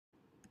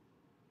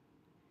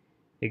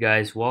Hey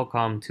guys,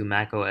 welcome to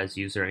macOS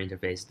user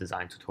interface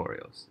design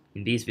tutorials.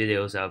 In these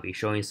videos, I'll be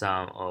showing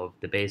some of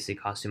the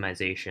basic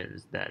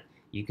customizations that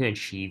you can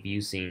achieve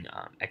using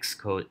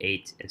Xcode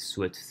 8 and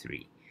Swift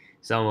 3.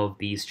 Some of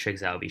these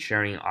tricks I'll be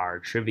sharing are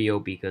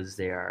trivial because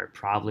they are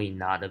probably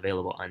not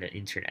available on the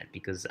internet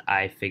because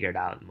I figured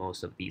out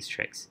most of these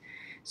tricks.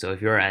 So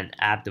if you're an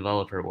app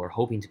developer or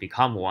hoping to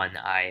become one,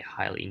 I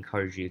highly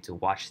encourage you to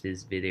watch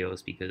these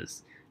videos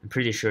because I'm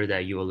pretty sure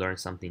that you will learn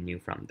something new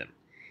from them.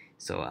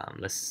 So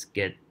let's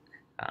get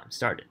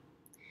started.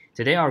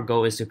 Today our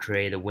goal is to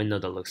create a window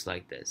that looks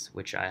like this,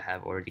 which I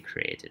have already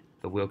created,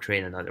 but we'll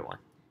create another one.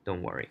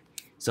 Don't worry.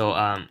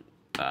 So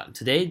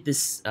today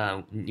this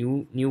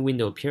new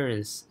window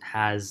appearance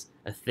has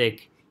a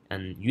thick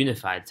and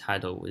unified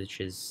title, which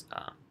is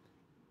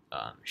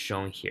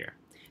shown here.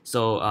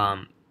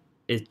 So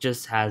it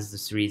just has the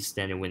three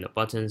standard window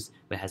buttons,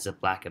 but it has a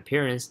black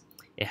appearance.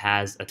 It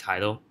has a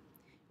title,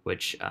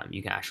 which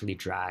you can actually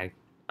drag.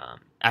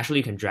 Actually,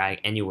 you can drag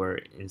anywhere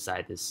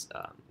inside this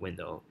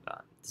window,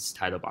 this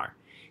title bar.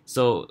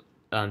 So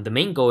the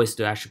main goal is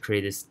to actually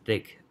create this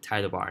thick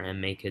title bar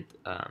and make it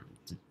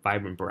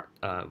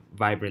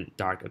vibrant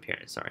dark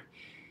appearance. Sorry.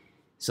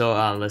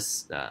 So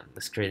let's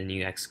create a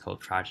new Xcode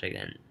project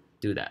and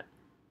do that.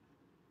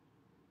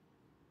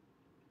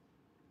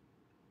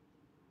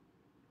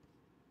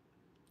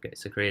 Okay,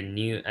 so create a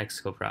new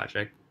Xcode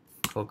project,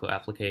 Cocoa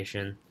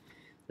application.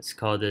 Let's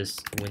call this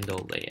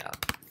window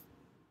layout.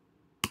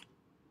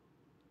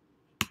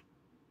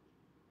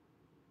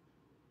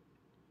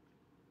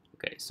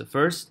 Okay, so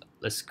first,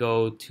 let's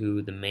go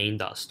to the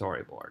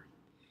main.storyboard.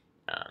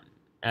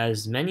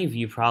 As many of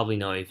you probably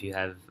know, if you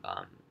have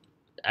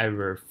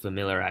ever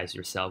familiarized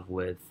yourself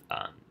with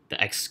the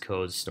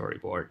Xcode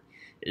storyboard,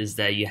 is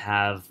that you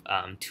have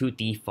two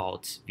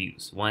default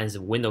views. One is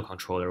the window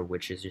controller,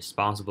 which is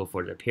responsible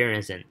for the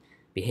appearance and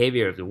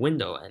behavior of the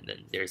window, and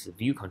then there's the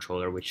view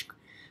controller, which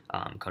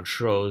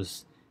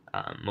controls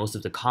most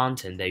of the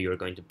content that you're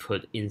going to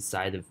put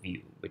inside the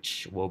view,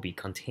 which will be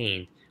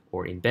contained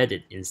or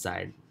embedded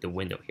inside the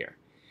window here.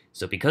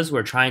 So because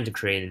we're trying to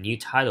create a new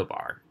title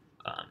bar,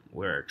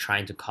 we're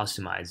trying to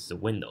customize the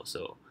window.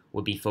 So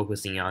we'll be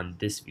focusing on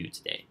this view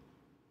today.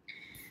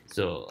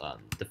 So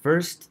the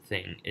first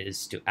thing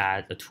is to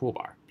add a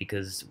toolbar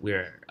because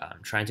we're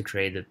trying to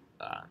create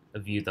a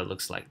view that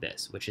looks like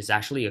this, which is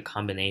actually a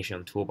combination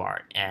of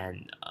toolbar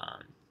and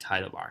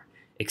title bar.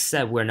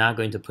 Except we're not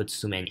going to put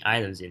too many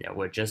items in there.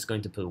 We're just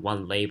going to put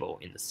one label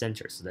in the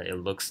center so that it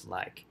looks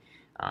like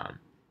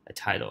a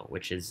title,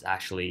 which is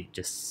actually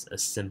just a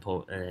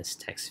simple NS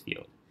text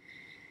field.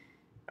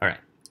 Alright,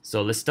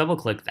 so let's double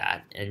click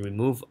that and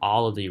remove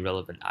all of the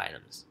irrelevant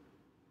items.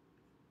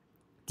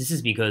 This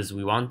is because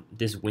we want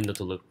this window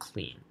to look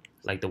clean,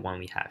 like the one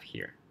we have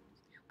here.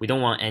 We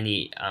don't want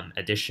any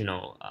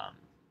additional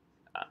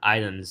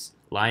items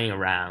lying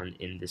around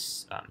in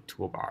this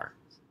toolbar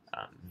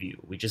view.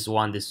 We just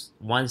want this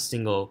one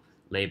single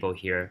label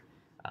here,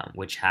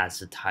 which has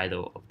the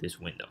title of this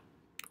window.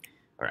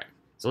 Alright.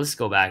 So let's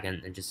go back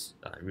and just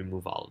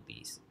remove all of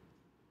these.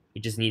 We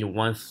just need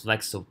one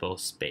flexible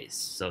space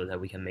so that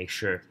we can make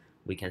sure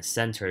we can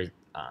center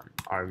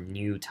our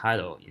new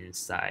title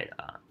inside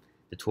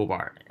the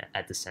toolbar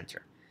at the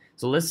center.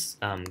 So let's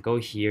go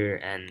here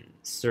and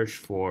search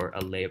for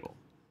a label.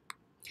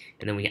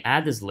 And then we can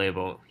add this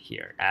label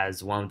here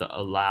as one of the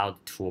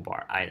allowed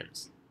toolbar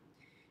items.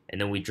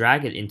 And then we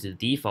drag it into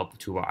the default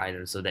toolbar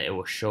item so that it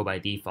will show by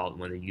default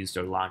when the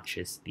user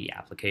launches the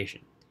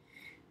application.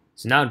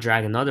 So now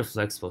drag another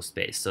flexible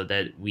space so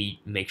that we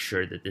make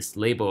sure that this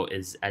label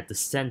is at the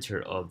center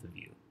of the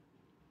view.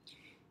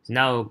 So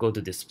now we'll go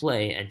to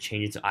display and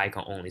change it to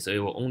icon only. So it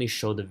will only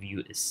show the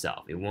view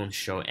itself. It won't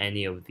show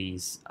any of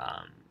these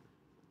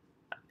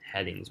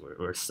headings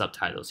or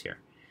subtitles here.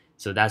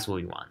 So that's what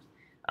we want.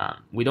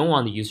 We don't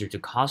want the user to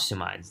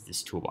customize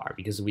this toolbar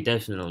because we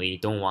definitely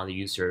don't want the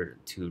user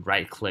to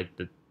right-click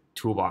the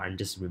toolbar and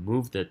just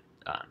remove the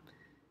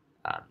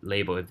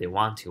label if they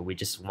want to. We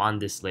just want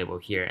this label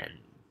here and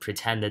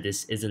pretend that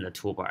this isn't a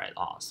toolbar at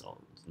all. So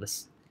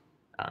let's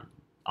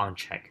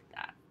uncheck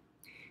that.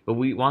 But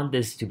we want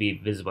this to be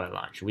visible at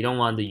launch. We don't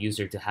want the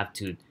user to have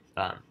to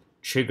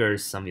trigger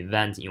some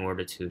event in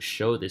order to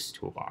show this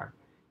toolbar.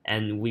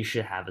 And we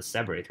should have a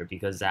separator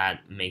because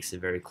that makes it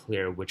very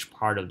clear which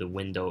part of the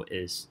window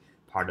is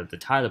part of the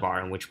title bar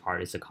and which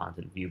part is the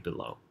content view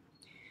below.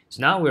 So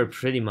now we're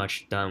pretty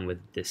much done with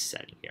this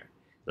setting here.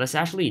 Let's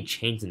actually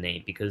change the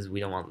name because we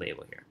don't want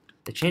label here.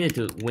 Let's change it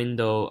to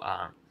window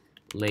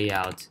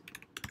layout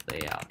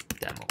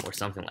demo or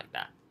something like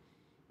that.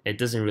 It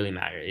doesn't really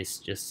matter. It's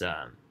just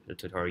the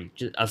tutorial.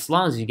 Just, as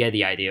long as you get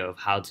the idea of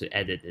how to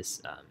edit this,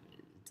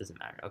 it doesn't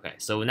matter. Okay,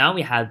 so now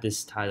we have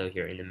this title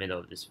here in the middle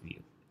of this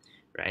view,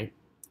 right?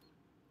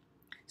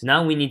 So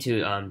now we need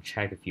to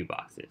check a few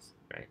boxes,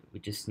 right?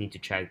 We just need to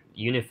check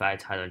unified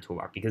title and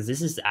toolbar because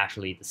this is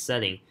actually the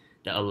setting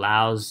that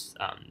allows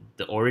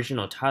the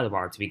original title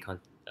bar to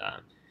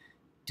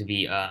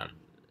be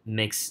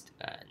mixed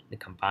and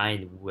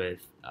combined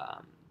with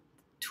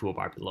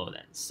toolbar below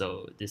that.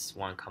 So this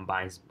one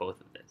combines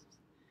both of this.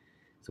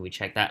 So we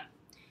check that.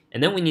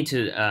 And then we need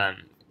to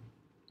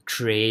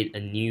create a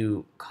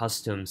new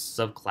custom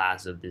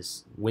subclass of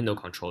this window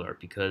controller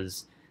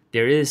because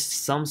there is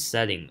some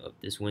setting of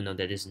this window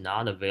that is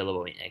not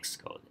available in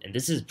Xcode. And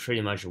this is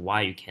pretty much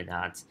why you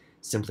cannot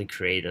simply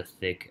create a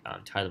thick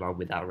title bar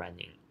without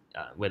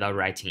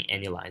writing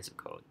any lines of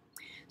code.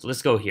 So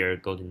let's go here,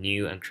 go to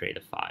New, and create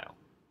a file.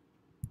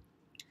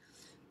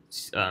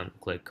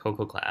 Click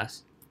Cocoa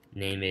class,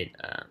 name it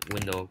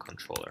window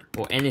controller,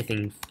 or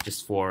anything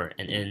just for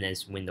an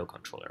NSWindow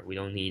controller. We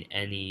don't need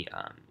any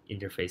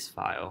interface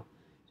file.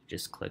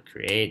 Just click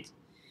create,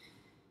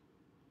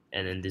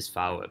 and then this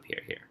file will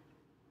appear here.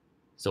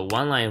 So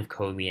one line of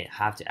code we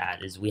have to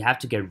add is we have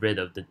to get rid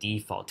of the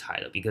default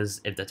title,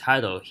 because if the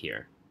title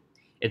here,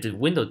 if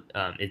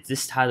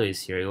this title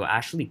is here, it will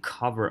actually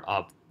cover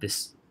up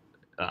this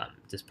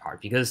this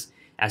part, because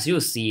as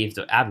you'll see, if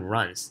the app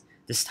runs,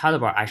 this title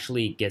bar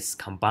actually gets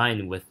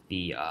combined with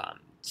the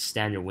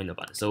standard window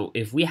button. So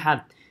if we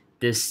have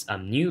this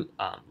new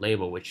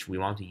label which we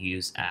want to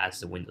use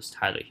as the Windows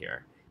title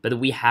here, but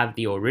we have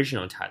the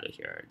original title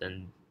here,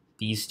 then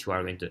these two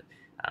are going to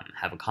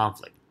have a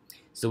conflict.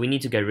 So we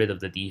need to get rid of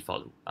the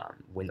default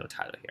window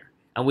title here.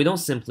 And we don't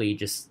simply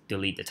just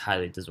delete the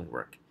title, it doesn't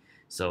work.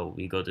 So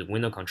we go to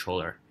window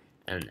controller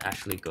and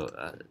actually go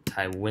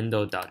type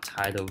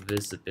window.title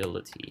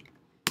visibility,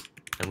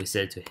 and we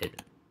set it to hidden.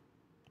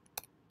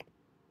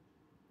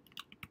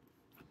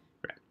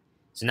 Right.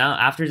 So now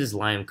after this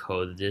line of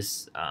code,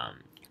 this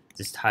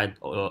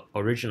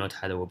original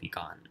title will be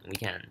gone. We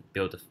can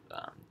build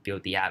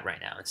the app right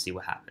now and see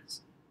what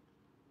happens.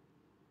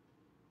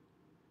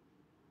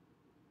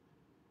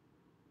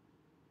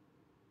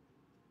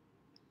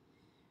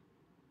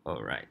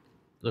 Alright,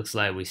 looks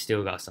like we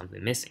still got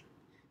something missing.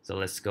 So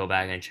let's go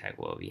back and check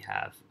what we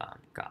have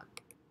got.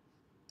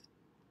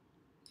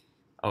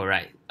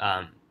 Alright,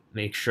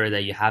 make sure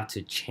that you have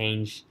to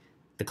change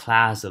the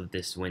class of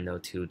this window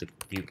to the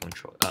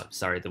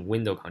the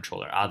window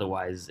controller.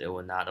 Otherwise, it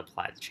will not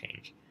apply the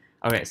change.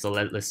 Okay, so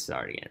let's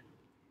start again.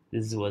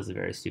 This was a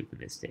very stupid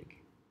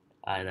mistake,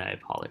 and I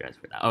apologize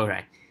for that.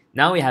 Alright,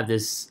 now we have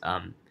this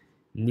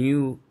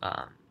new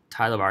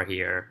title bar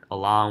here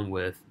along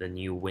with the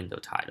new window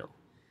title.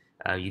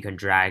 You can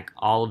drag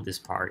all of this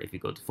part. If you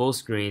go to full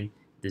screen,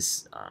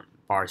 this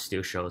bar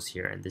still shows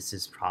here, and this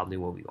is probably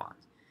what we want.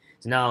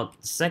 So now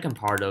the second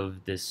part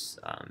of this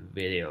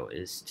video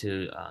is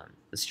to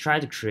let's try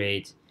to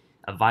create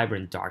a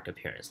vibrant dark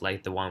appearance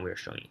like the one we're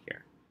showing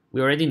here.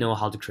 We already know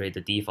how to create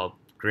the default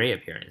gray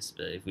appearance,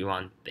 but if we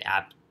want the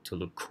app to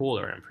look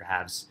cooler and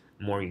perhaps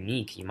more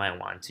unique, you might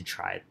want to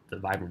try the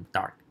vibrant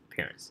dark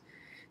appearance.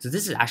 So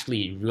this is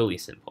actually really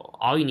simple.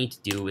 All you need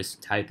to do is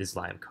type this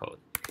line of code,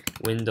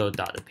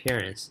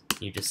 window.appearance.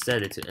 You just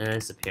set it to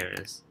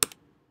NSAppearance,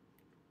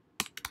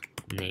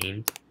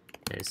 named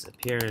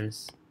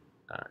NSAppearance,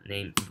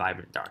 named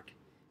vibrant dark.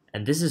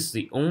 And this is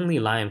the only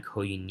line of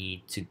code you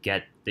need to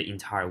get the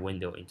entire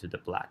window into the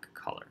black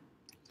color.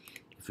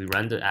 If we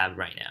run the app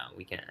right now,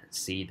 we can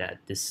see that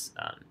this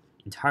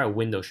entire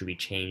window should be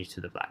changed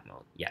to the black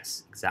mode.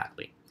 Yes,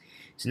 exactly.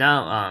 So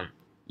now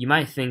you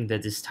might think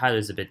that this title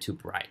is a bit too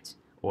bright,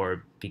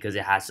 or because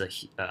it has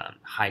a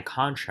high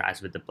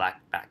contrast with the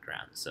black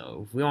background.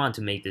 So if we want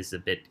to make this a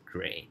bit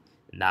gray,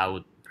 that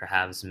would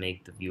perhaps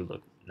make the view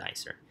look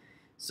nicer.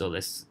 So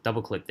let's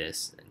double click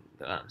this and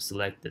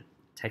select the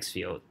text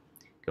field,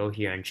 go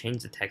here and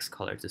change the text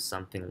color to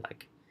something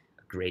like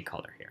a gray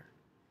color here.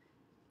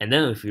 And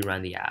then if we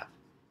run the app,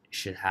 it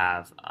should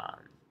have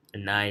a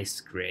nice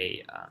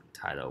gray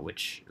title,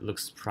 which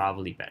looks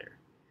probably better.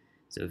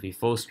 So if we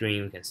full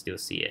screen, we can still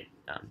see it.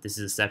 This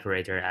is a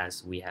separator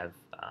as we have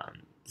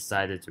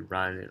decided to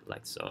run it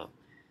like so.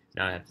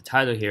 Now I have the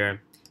title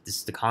here. This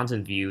is the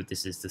content view.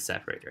 This is the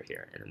separator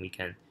here, and we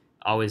can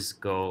always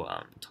go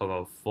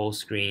toggle full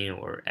screen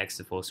or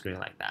exit full screen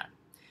like that.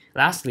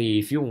 Lastly,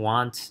 if you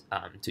want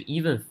to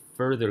even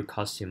further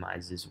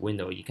customize this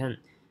window, you can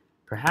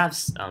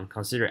perhaps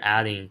consider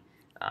adding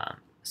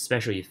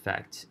special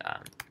effect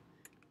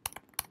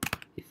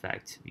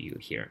view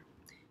here.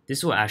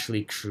 This will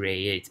actually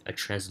create a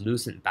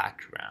translucent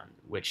background,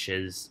 which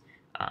is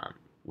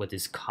what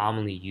is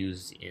commonly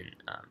used in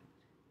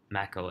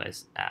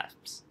macOS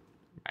apps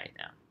right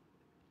now.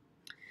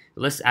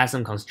 Let's add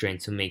some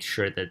constraints to make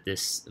sure that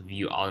this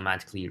view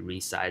automatically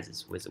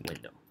resizes with the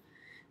window.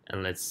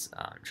 And let's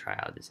try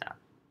out this app.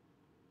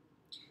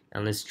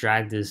 And let's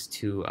drag this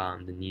to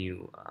the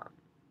new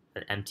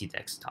an empty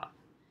desktop.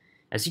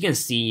 As you can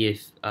see,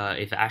 if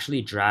I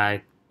actually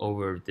drag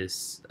over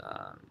this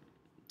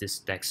this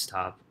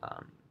desktop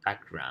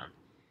background,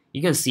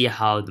 you can see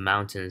how the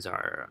mountains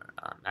are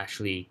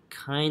actually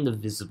kind of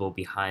visible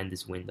behind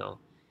this window.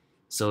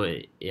 So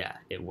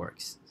it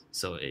works.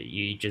 So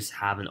you just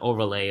have an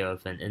overlay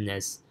of an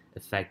NS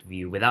effect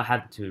view without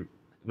having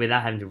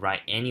to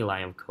write any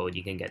line of code.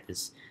 You can get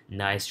this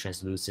nice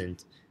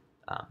translucent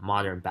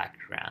modern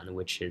background,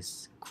 which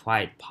is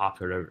quite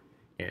popular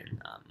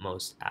in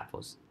most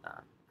Apple's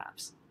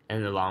apps,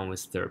 and along with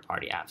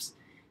third-party apps.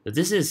 So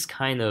this is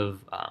kind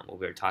of what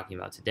we're talking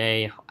about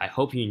today. I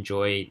hope you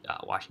enjoyed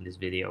watching this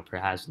video,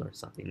 perhaps learned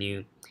something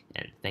new,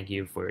 and thank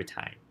you for your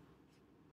time.